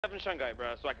Chang guy,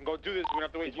 bro, so I can go do this. We don't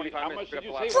have to wait 25 minutes to pick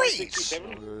up the last. Freeze!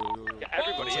 Yeah,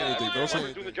 everybody,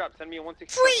 everyone's doing the job. Send me a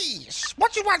 160. Freeze!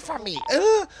 What you want from me?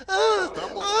 Oh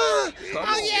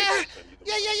yeah!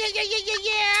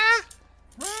 Yeah!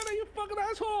 Brandon, you fucking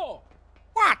asshole!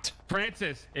 What?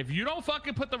 Francis, if you don't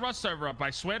fucking put the Rust server up,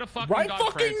 I swear to fucking Right God,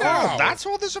 fucking Francis. now! Oh, that's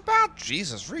all this about?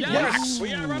 Jesus, relax. Yes. Well,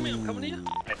 yeah, Rami, I'm coming to you.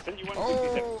 I send you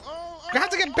 160. You have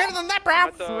to get better than that, bro.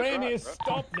 Franny,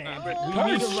 stop now.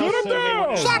 Hey, shoot him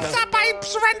down! Stop!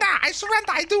 I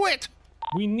surrender! I do it!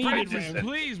 We need Francis, it, man.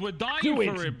 please, we're dying Do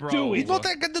for it, bro. do You it. know what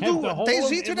they're gonna Have the do whole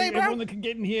DayZ of today, bro? Everyone that can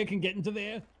get in here can get into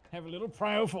there. Have a little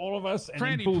pryo for all of us. And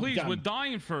then Franny, boom, please, done. we're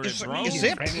dying for it, bro. Is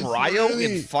there Franny, prio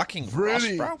in fucking Rust,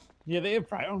 Franny. bro? Yeah, they have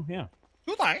pryo. Yeah.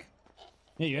 Do they?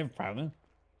 Yeah, you have pryo then.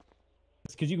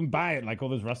 It's because you can buy it. Like all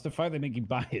those Rustify, they make you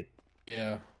buy it.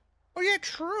 Yeah. Oh yeah,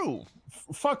 true.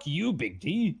 Fuck you, Big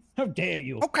D. How dare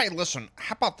you? Okay, listen,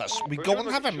 how about this? We go and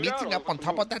have a meeting up on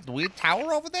top of that weird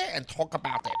tower over there and talk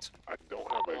about it. I don't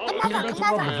have a Come on, that's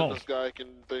come a on. rubber vault. this guy can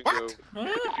think What? of.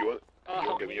 If you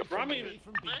want, give me a Rami,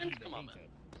 come on,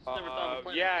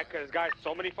 man. Yeah, because guys,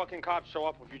 so many fucking cops show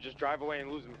up if you just drive away and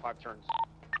lose them in 5 turns.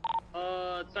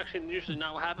 It's actually usually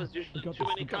not what happens. Usually too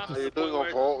many cops. You're doing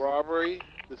a vault robbery.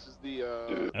 This is the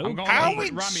I'm going How Rami,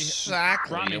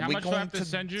 exactly Rami, are how we much do I going have to to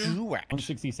send you? do it?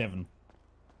 167.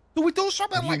 Do we do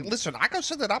something like, listen, I can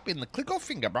set it up in the click of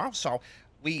finger, bro. So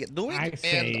we do it, I and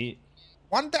say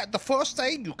one day, the first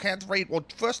day you can't raid, well,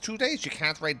 first 2 days you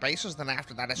can't raid bases, then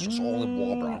after that it's just all in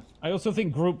war, bro. I also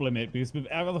think group limit because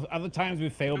other times we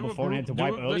failed Do a before and had to group-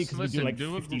 wipe do a- early because we do listen, like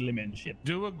do a 50 group- limit and shit.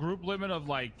 Do a group limit of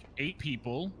like 8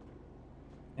 people.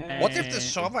 What if the And-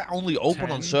 server only open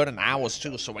on 10? certain hours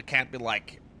too, so it can't be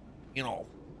like, you know,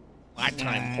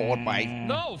 nighttime poured by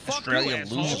No, fuck Australian you,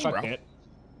 asshole. losers, Fuck bro? that.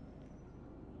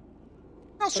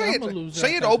 No, say I'm a loser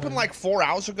say at it that opened time. like 4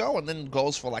 hours ago and then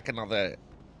goes for like another,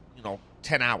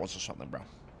 10 hours or something, bro.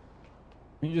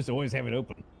 You just always have it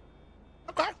open.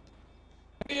 Okay.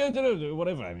 Yeah,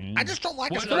 whatever. I mean, I just don't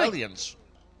like What? Australians.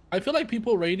 I feel like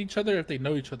people raid each other if they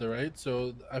know each other, right?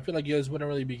 So I feel like you guys wouldn't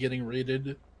really be getting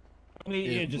raided.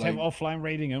 yeah, just have offline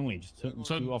rating only. Just do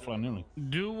So- offline only.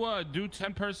 Do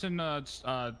 10-person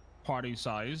party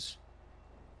size.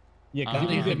 Yeah, I because don't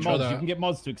you think can get try mods. that. You can get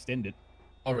mods to extend it.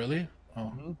 Oh, really?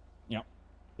 Oh. Yeah,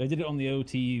 they did it on the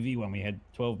OTV when we had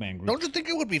 12-man groups. Don't you think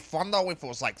it would be fun though if it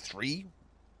was like 3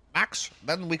 max?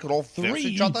 Then we could all face 3?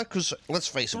 each other. Because let's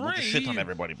face it, we'll just shit on 3?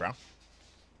 everybody, bro.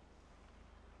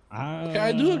 Okay,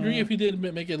 I do agree if you did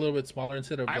make it a little bit smaller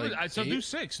instead of So 8. do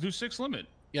 6. Do 6 limit.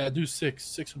 Yeah, do 6.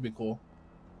 6 would be cool.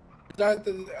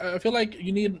 I feel like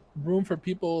you need room for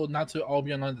people not to all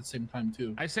be online at the same time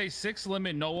too. I say 6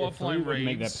 limit, no Yeah, 3 offline would raids.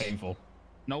 make that painful.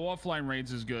 No offline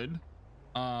raids is good.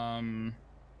 Then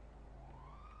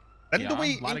Yeah, do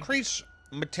we a lot of- increase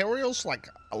materials like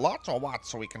a lot or what,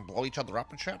 so we can blow each other up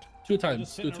and shit? 2 Just times.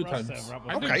 sit Do in a 2 Rust times. server up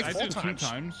I with- do, Okay, I 4 do 2 times.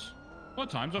 times. 4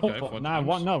 times, okay. 4 Nah,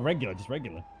 times. no, regular, just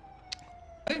regular.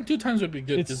 I think 2 times would be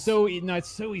good. It's 'cause- so it's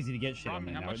so easy to get shit on Rami,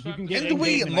 there how now. much You do I can have get And do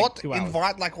we in-game in, like, not 2 hours.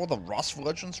 invite like all the Rust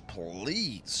virgins,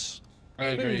 please? I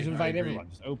Maybe agree. just I invite agree. everyone.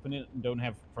 Just open it and don't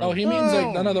have. Oh, he friends. means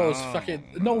like none of those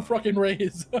no. fucking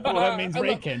Rays. Well, that means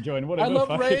Ray can't join. I Whatever. love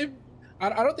fuck Ray. it. I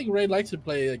don't think Ray likes to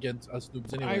play against us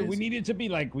noobs anyways. We need it to be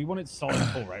like we want it solid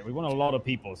full, right? We want a lot of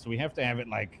people, so we have to have it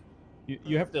like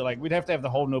you have to like we'd have to have the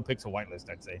whole Nopixel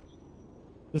whitelist. I'd say,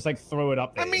 just like throw it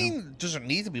up there. I mean, does it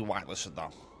need to be whitelisted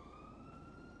though?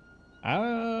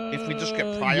 If we just get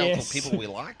yes. prior to people we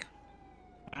like?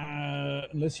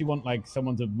 Unless you want like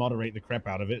someone to moderate the crap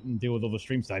out of it and deal with all the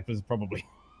stream snipers, probably.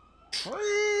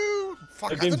 True.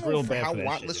 Fuck, That I game's don't know real if bad how for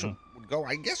that shit, whitelist you know? would go.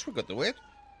 I guess we could do it.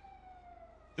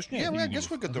 Just, Yeah, yeah, you I can guess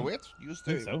use- we could do it. Use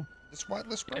I think the so. this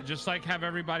whitelist, bro. Yeah, just like have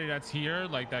everybody that's here,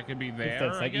 like that could be there.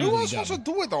 that's, I like, guess. Who easily else wants to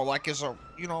done. do it though? Like, is a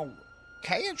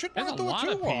Kay and shit There's want a to do it lot too?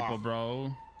 of people, or?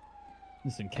 bro.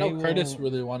 Listen, I know K Curtis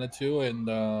really wanted to, and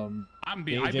I've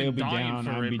AJ will been be dying down.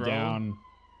 for I'll it, be bro. down.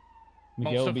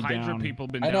 Miguel Most will of be Hydra down. people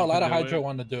been I down know a lot to of do Hydra it.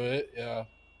 want to do it. Yeah.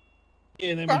 Yeah,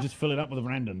 and then we just fill it up with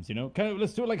randoms, you know?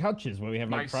 Let's do it like Hutches, where we have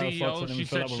My like trial slots CEO, and then she we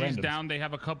fill said up with she's randoms. down. They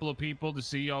have a couple of people. The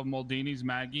CEO of Moldini's,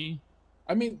 Maggie.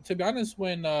 I mean, to be honest,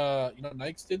 when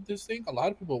Nikes did this thing, a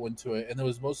lot of people went to it, and it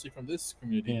was mostly from this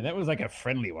community. Yeah, that was like a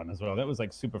friendly one as well. That was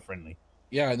like super friendly.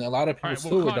 Yeah, and a lot of people All right,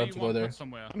 still well, would Carl, down you to go want there. that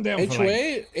somewhere. I'm down for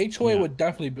like, HOA Yeah. would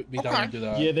definitely be down Okay. to do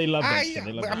that. yeah, they love that shit.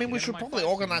 They love I that mean, we shit. should My probably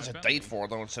fights, organize a my date family. for it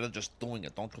though, instead of just doing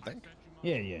it, don't you think?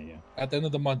 Yeah, yeah, yeah. At the end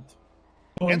of the month.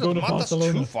 Oh, I'm End of going the to month, that's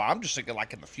Barcelona. too far. I'm just thinking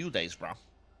like in a few days, bro.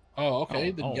 Oh,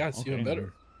 okay. then oh, yes, okay. even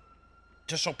better.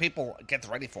 Just so people get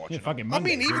ready for it. Yeah, you know? fucking I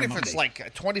Monday, mean, do even it if it's Monday. like a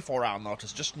 24-hour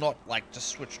notice, just not like just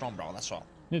switched on, bro. That's all.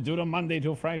 Yeah, do it on Monday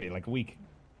till Friday, like a week.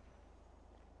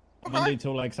 Okay. Monday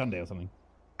till like Sunday or something.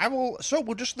 I will. So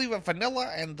we'll just leave it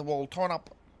vanilla, and we'll turn up.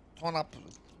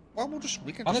 Well,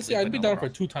 we can. Honestly, just I'd be vanilla down for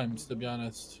up. 2 times, to be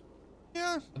honest.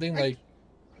 Yeah. I think like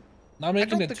not making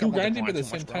don't it think too I'm gonna grindy, grind but at the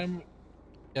too much, same bro. time,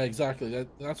 yeah, exactly.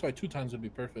 That's why 2 times would be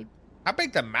perfect. How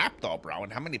big the map though, bro,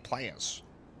 and how many players?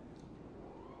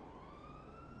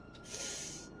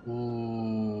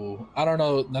 Ooh, I don't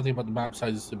know nothing about the map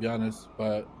sizes, to be honest,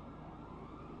 but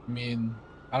I mean,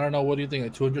 I don't know. What do you think?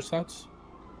 Like 200 slots?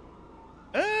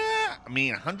 I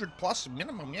mean, 100 plus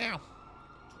minimum. Yeah,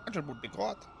 100 would be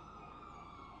good.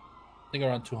 I think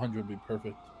around 200 would be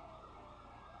perfect.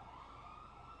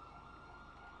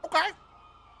 Okay.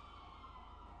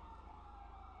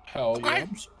 Hell Okay. yeah!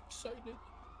 I'm so excited.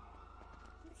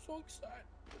 I'm so excited.